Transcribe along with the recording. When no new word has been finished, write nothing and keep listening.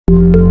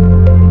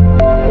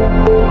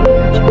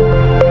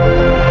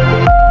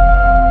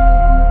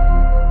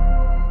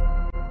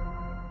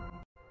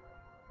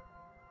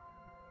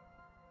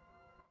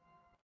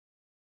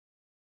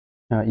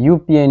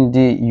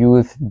UPND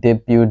Youth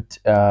Deputy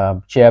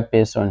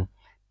Chairperson,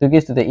 took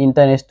us to the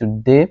internet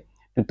today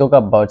to talk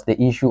about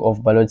the issue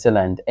of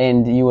Barotseland,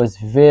 and he was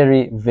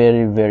very,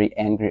 very, very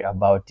angry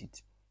about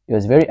it. He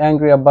was very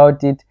angry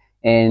about it,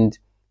 and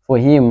for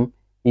him,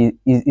 he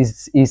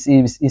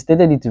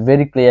stated it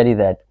very clearly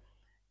that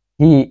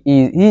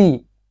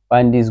he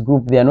and his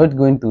group, they are not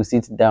going to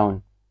sit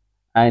down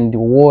and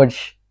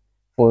watch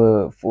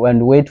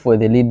and wait for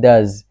the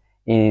leaders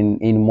in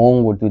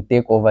MONGU to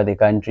take over the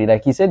country.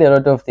 Like, he said a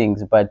lot of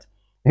things, but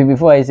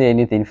before I say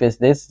anything,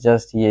 first let's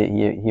just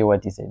hear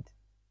what he said.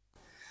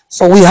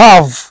 So we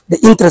have the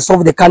interests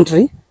of the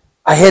country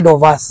ahead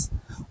of us.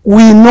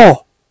 We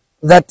know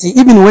that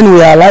even when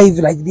we are alive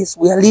like this,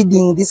 we are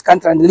leading this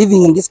country and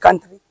living in this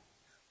country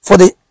for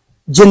the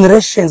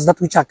generations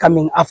that which are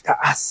coming after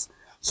us.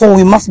 So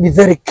we must be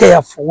very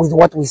careful with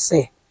what we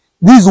say.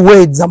 These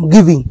words I'm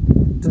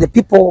giving to the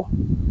people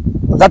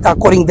that are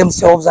calling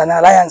themselves an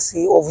alliance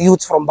of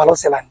youths from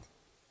Barotseland.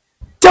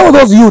 Tell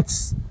those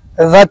youths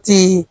that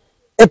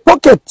a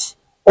pocket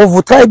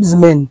of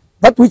tribesmen,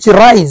 that which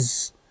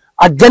rise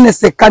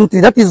against a country,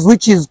 that is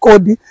which is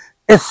called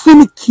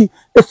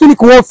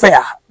ethnic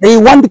warfare. They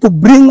want to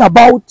bring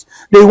about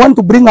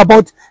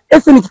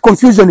ethnic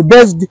confusion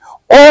based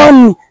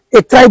on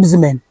a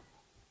tribesman.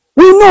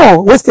 We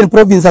know Western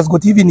Province has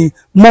got even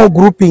more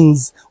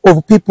groupings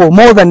of people,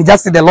 more than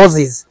just the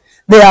losses.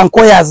 There are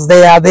Nkoyas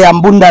there, there are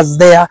Mbundas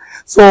there.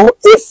 So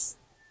if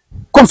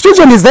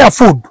confusion is their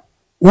food,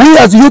 we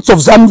as youths of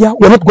Zambia,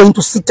 we're not going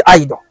to sit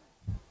idle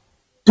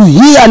to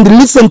hear and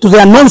listen to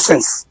their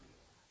nonsense.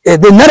 The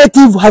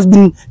narrative has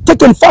been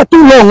taken far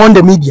too long on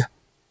the media.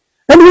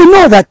 And we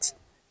know that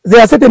there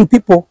are certain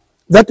people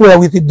that were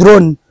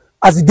withdrawn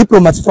as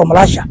diplomats from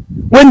Russia.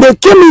 When they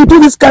came into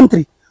this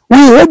country, we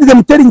heard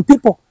them telling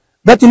people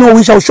that, you know,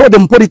 we shall show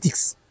them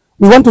politics.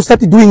 We want to start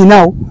doing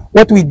now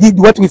what we did,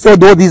 what we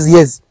failed all these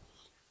years.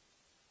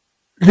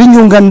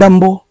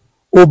 Rinyungandambo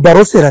or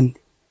Barotseland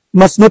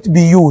must not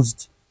be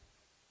used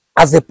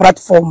as a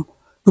platform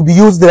to be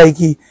used like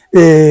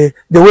the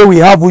way we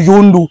have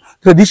Ujundu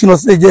traditional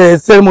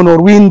ceremony or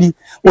Windi,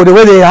 or the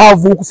way they have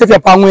Kusefia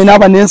Pangwe and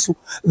Abanensu.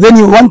 Then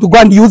you want to go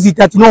and use it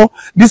that, you know,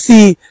 this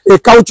is a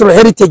cultural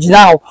heritage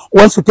now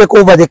wants to take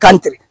over the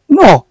country.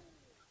 No,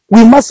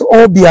 we must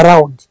all be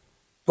around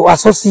to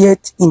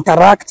associate,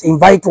 interact,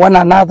 invite one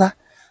another.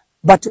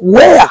 But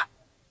where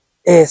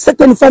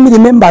certain family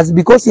members,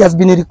 because he has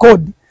been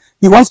recorded,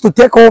 he wants to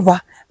take over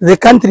the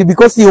country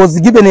because he was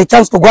given a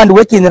chance to go and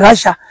work in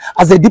Russia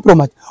as a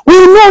diplomat. We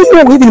know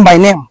you even by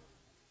name.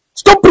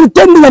 Stop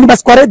pretending and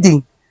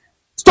masquerading.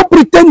 Stop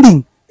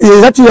pretending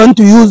that you want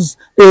to use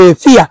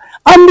fear.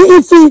 And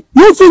if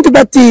you think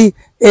that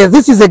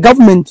this is a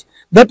government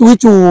that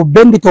which will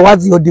bend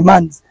towards your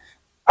demands,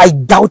 I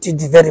doubt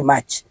it very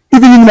much.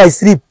 Even in my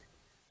sleep,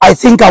 I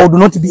think I would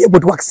not be able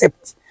to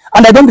accept.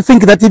 And I don't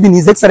think that even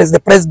His Excellency the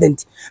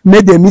President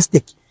made a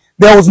mistake.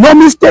 There was no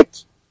mistake.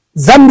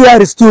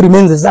 Zambia still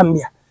remains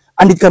Zambia.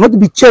 And it cannot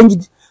be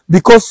changed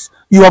because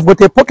you have got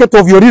a pocket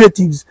of your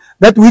relatives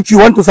that which you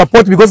want to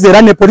support because they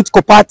run a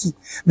political party.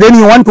 Then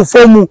you want to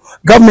form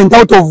government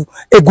out of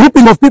a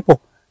grouping of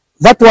people.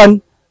 That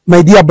one,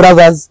 my dear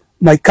brothers,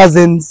 my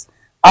cousins,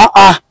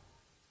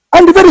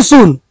 and very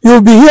soon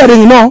you'll be hearing,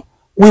 you know,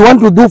 we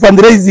want to do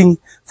fundraising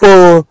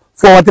for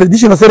our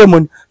traditional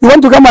ceremony. You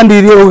want to come and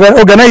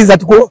organize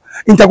at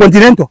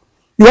Intercontinental.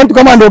 You want to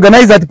come and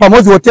organize at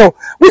Pamozi Hotel,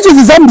 which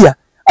is Zambia.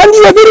 And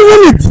you are very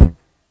limited.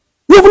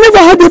 You've never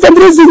had a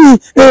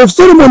fundraising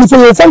ceremony for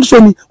your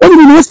function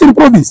only in Western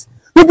Province.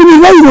 You've been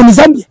relying on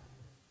Zambia.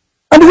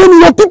 And when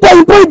your people are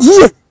employed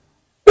here,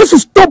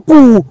 let's stop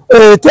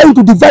trying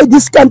to divide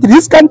this country.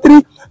 This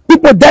country,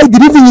 people died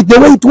living it the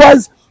way it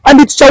was,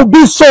 and it shall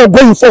be so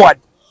going forward.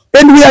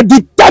 And we are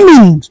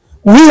determined,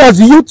 we as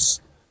youths,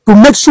 to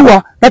make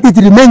sure that it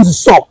remains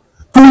so.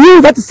 To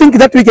you that think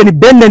that we can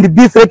bend and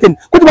be threatened.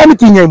 Good morning,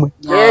 yes,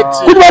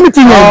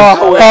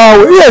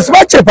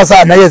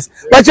 Chairperson, yes,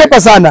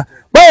 Chairperson.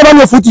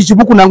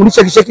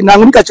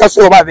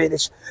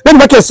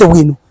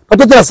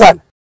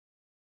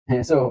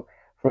 So,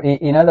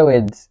 in other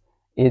words,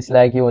 it's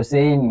like he was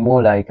saying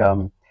more like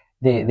some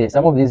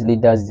of these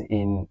leaders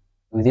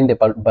within the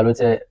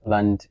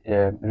Barotseland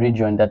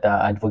region that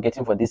are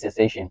advocating for this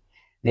secession,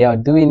 they are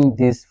doing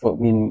this for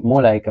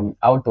more like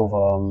out of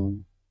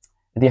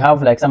they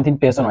have like something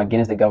personal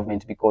against the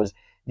government because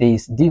they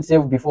did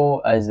serve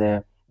before as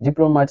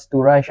diplomats to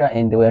Russia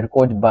and they were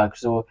called back.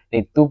 So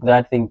they took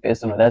that thing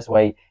personal. That's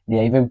why they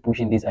are even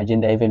pushing this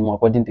agenda even more,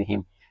 according to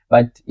him.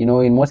 But, you know,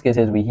 in most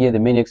cases, we hear the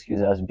main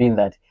excuse has been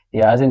that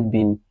there hasn't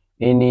been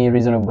any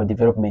reasonable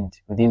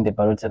development within the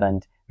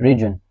Barotseland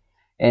region.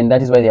 And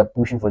that is why they are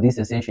pushing for this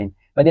secession.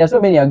 But there are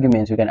so many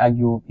arguments we can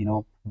argue, you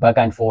know, back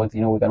and forth.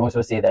 You know, we can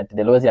also say that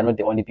the Lodzi are not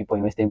the only people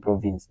in Western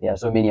Province. There are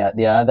so many,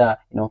 there are other,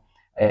 you know,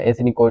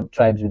 ethnic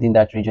tribes within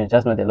that region,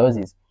 just not the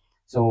Lodzis.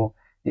 So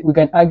we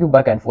can argue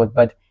back and forth,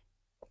 but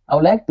I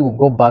would like to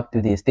go back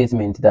to the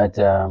statement that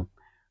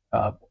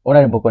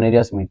Honorable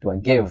Cornelius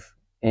Mutua gave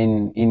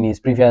in his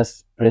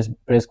previous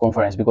press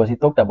conference, because he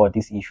talked about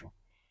this issue.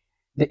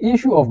 The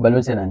issue of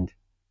Barotseland,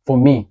 for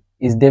me,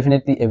 is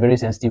definitely a very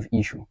sensitive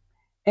issue,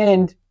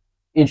 and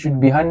it should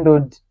be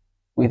handled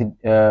with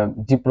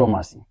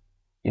diplomacy.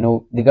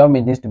 The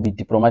government needs to be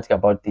diplomatic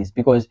about this,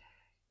 because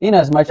in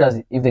as much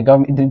as if the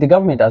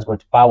government has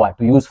got power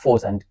to use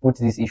force and put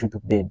this issue to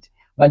bed,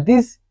 but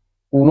this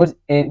will not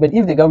end, but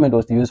if the government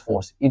was to use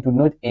force, it would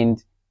not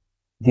end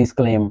this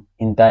claim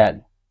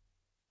entirely.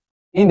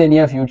 In the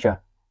near future,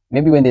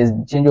 maybe when there's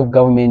change of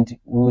government,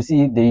 we will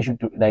see the issue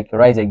to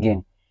rise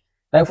again.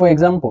 Like, for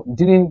example,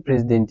 during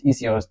President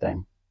Isia's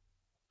time,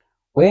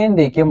 when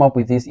they came up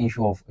with this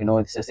issue of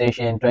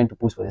secession, trying to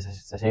push for the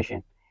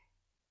secession,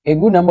 a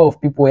good number of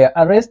people were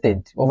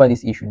arrested over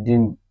this issue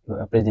during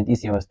President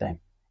Isia's time.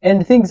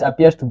 And things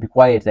appeared to be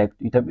quiet, like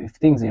if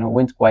things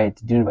went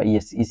quiet during the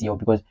ECO,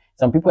 because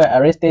some people were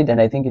arrested, and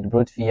I think it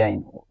brought fear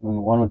in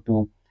one or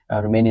two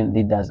Romanian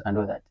leaders and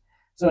all that.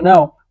 So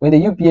now, when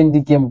the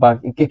UPND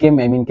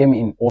came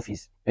in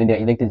office, when they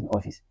are elected in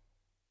office,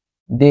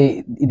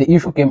 the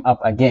issue came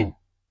up again.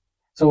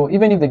 So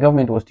even if the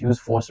government was to use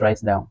force right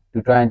now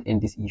to try and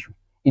end this issue,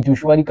 it will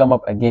surely come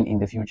up again in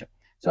the future.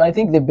 So I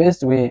think the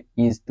best way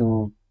is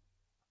to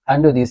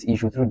handle this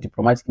issue through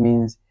diplomatic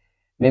means.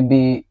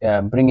 Maybe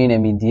bring in a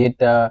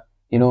mediator.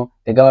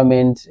 The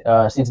government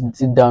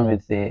sit down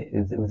with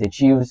the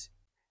chiefs.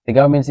 The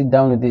government sit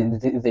down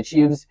with the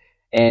chiefs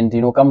and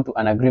come to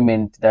an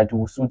agreement that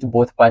will suit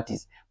both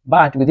parties.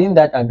 But within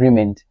that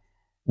agreement,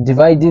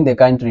 dividing the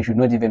country should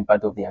not even be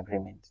part of the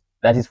agreement.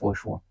 That is for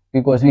sure,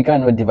 because we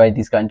cannot divide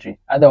this country.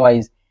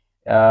 Otherwise,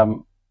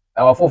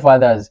 our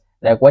forefathers,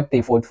 like what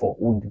they fought for,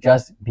 would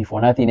just be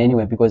for nothing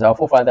anyway. Because our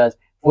forefathers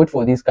fought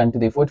for this country,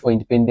 they fought for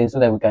independence so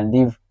that we can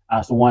live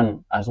as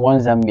one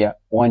Zambia,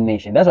 one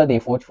nation. That's what they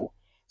fought for.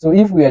 So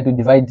if we are to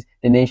divide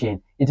the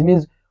nation, it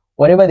means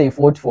whatever they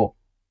fought for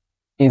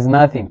is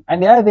nothing.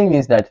 And the other thing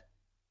is that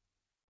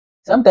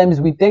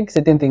sometimes we take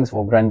certain things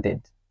for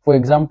granted. For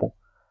example,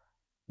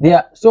 there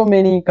are so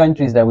many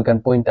countries that we can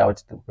point out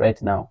to right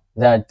now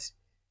that,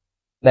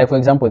 like for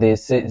example, the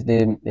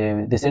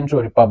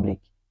Central Republic,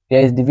 there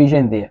is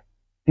division there.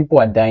 People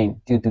are dying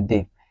till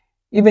today.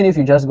 Even if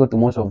you just go to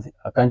most of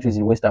the countries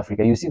in West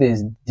Africa, you see there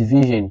is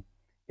division.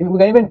 We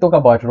can even talk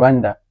about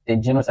Rwanda, the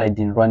genocide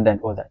in Rwanda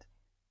and all that.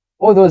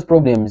 All those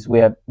problems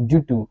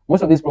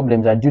most of these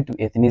problems are due to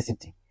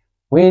ethnicity.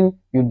 When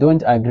you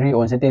don't agree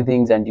on certain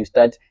things and you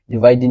start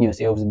dividing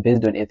yourselves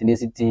based on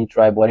ethnicity,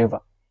 tribe, whatever,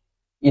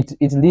 it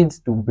leads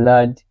to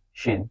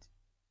bloodshed.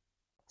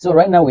 So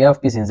right now we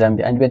have peace in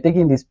Zambia, and we're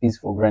taking this peace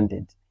for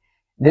granted.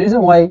 The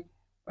reason why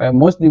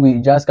mostly we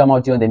just come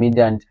out here on the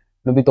media and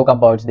maybe talk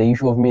about the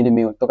issue of mini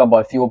meal, talk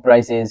about fuel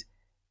prices,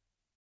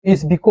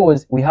 it's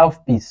because we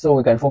have peace, so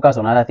we can focus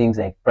on other things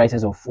like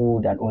prices of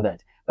food and all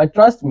that. But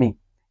trust me,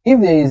 if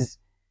there is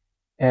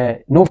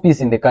no peace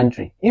in the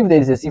country, if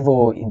there is a civil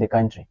war in the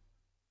country,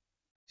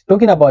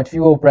 talking about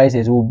fuel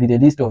prices will be the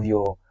list of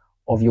your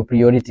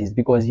priorities,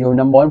 because your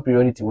number one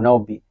priority will now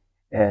be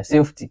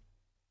safety.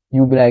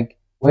 You'll be like,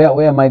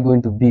 where am I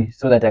going to be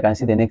so that I can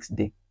see the next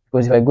day?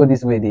 Because if I go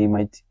this way, they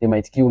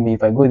might kill me.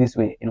 If I go this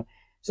way,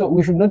 So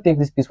we should not take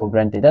this peace for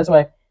granted. That's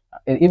why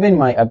even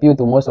my appeal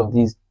to most of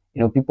these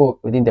people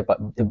within the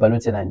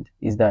Barotseland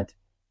is that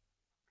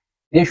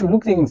they should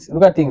look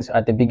at things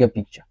at the bigger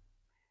picture.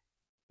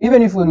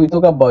 Even if when we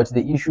talk about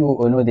the issue,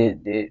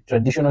 the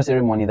traditional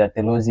ceremony that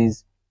the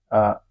Lozis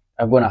are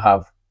gonna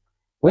have,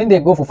 when they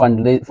go for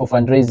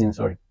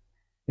fundraising,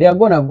 they are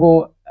gonna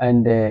go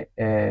and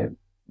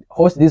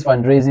host these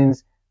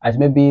fundraisings at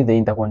maybe the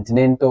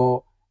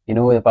Intercontinental,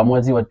 the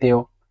Pamozi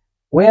Hotel.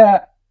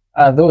 Where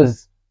are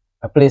those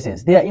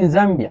places? They are in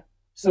Zambia,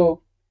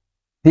 so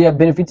they are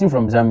benefiting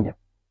from Zambia.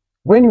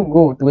 When you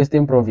go to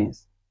Western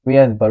Province,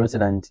 where the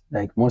Barotseland,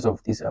 like most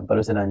of these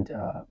Barotseland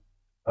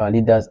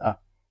leaders are,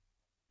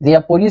 there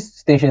are police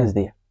stations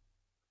there.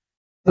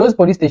 Those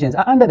police stations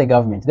are under the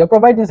government. They're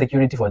providing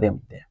security for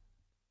them there.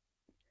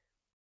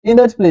 In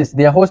that place,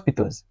 there are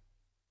hospitals.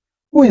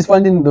 Who is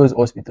funding those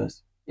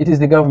hospitals? It is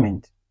the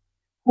government.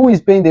 Who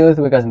is paying the health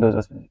workers in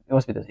those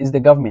hospitals? It's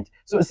the government.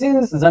 So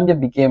since Zambia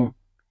became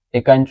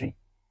a country,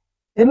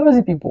 the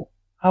Lozi people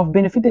have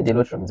benefited a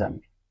lot from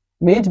Zambia.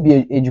 May it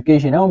be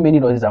education. How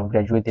many Lozis have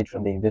graduated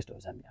from the University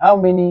of Zambia? How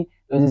many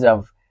Lozis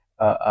have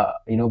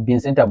been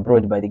sent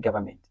abroad by the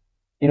government?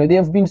 There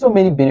have been so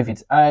many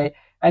benefits.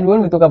 And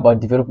when we talk about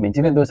development,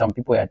 even though some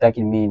people are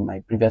attacking me in my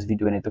previous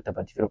video when I talked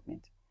about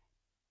development,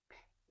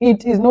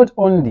 it is not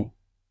only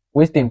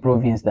Western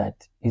Province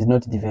that is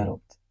not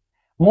developed.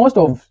 Most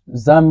of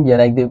Zambia,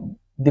 like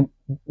the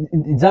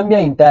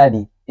Zambia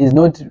entirely, is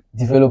not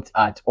developed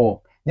at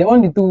all. The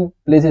only two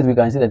places we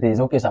can say that there is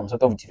some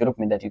sort of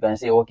development that you can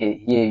say,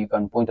 here you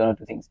can point out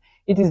two things.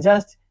 It is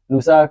just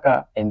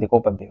Lusaka and the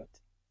Copper Belt.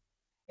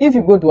 If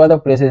you go to other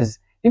places,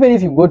 even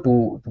if you go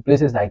to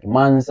places like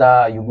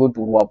Mansa, you go to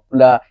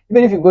Wapula,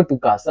 even if you go to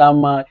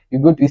Kasama, you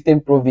go to Eastern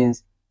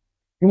Province,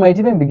 you might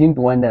even begin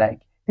to wonder,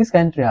 like, this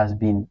country has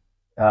been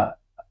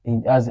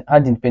has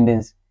had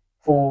independence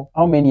for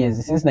how many years?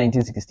 Since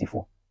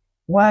 1964.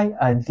 Why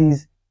are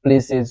these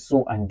places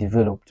so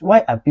undeveloped?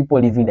 Why are people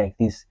living like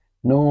this?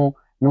 No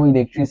no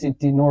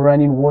electricity, no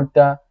running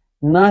water,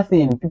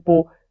 nothing.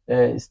 People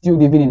still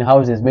living in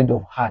houses made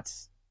of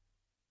huts.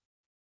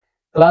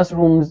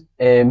 Classrooms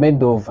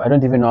made of, I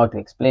don't even know how to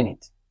explain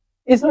it.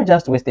 It's not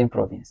just Western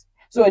Province.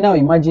 So now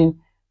imagine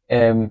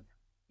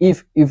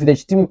if the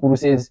Chitimukuru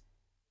says,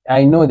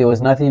 I know there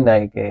was nothing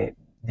like the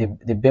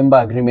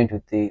Bemba agreement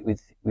with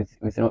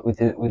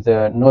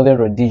the Northern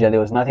Rhodesia. There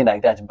was nothing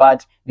like that.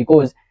 But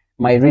because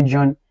my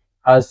region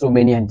has so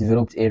many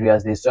undeveloped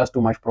areas, there's just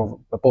too much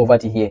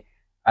poverty here.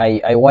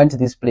 I want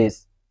this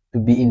place to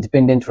be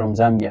independent from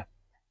Zambia.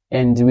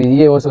 And we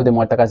hear also the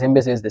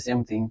Mwatakazembe says the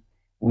same thing.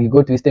 We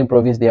go to Eastern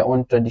Province, their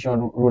own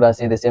traditional rulers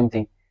say the same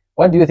thing.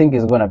 What do you think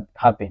is going to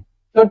happen?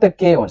 Total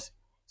chaos.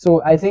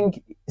 So I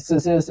think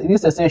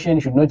this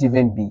secession should not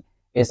even be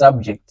a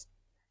subject.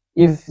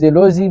 If the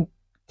Lozi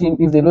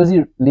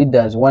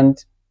leaders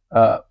want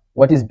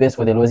what is best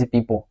for the Lozi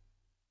people,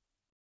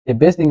 the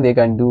best thing they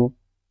can do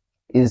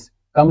is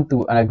come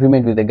to an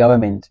agreement with the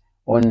government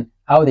on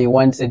how they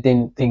want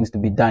certain things to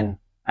be done,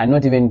 and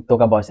not even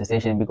talk about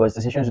secession, because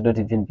secession should not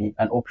even be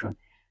an option.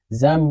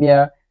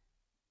 Zambia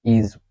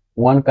is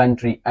one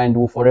country and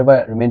will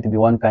forever remain to be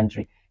one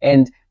country.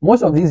 And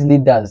most of these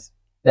leaders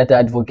that are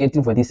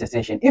advocating for this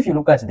secession, if you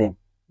look at them,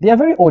 they are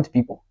very old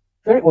people,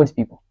 very old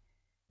people.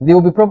 They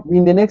will be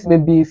in the next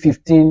maybe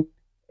 15,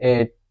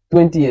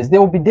 20 years, they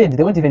will be dead.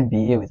 They won't even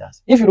be here with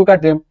us. If you look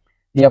at them,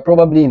 they are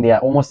probably in their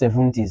almost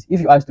 70s. If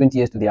you add 20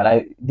 years to their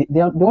life, they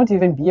won't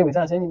even be here with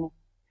us anymore.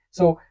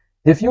 So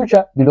the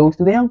future belongs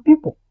to the young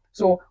people.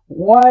 So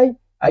why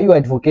are you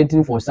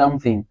advocating for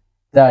something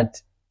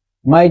that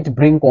might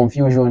bring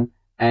confusion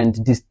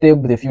and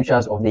disturb the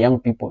futures of the young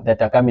people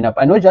that are coming up?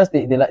 And not just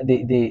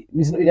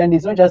and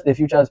it's not just the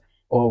futures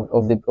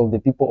of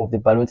the people of the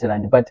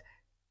Barotseland, but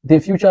the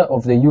future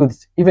of the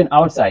youths even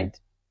outside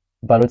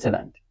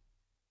Barotseland.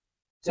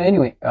 So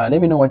anyway,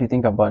 let me know what you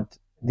think about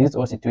this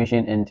whole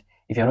situation, and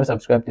if you're not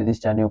subscribed to this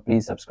channel,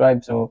 please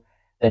subscribe so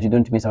that you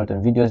don't miss out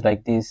on videos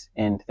like this.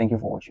 And thank you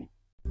for watching.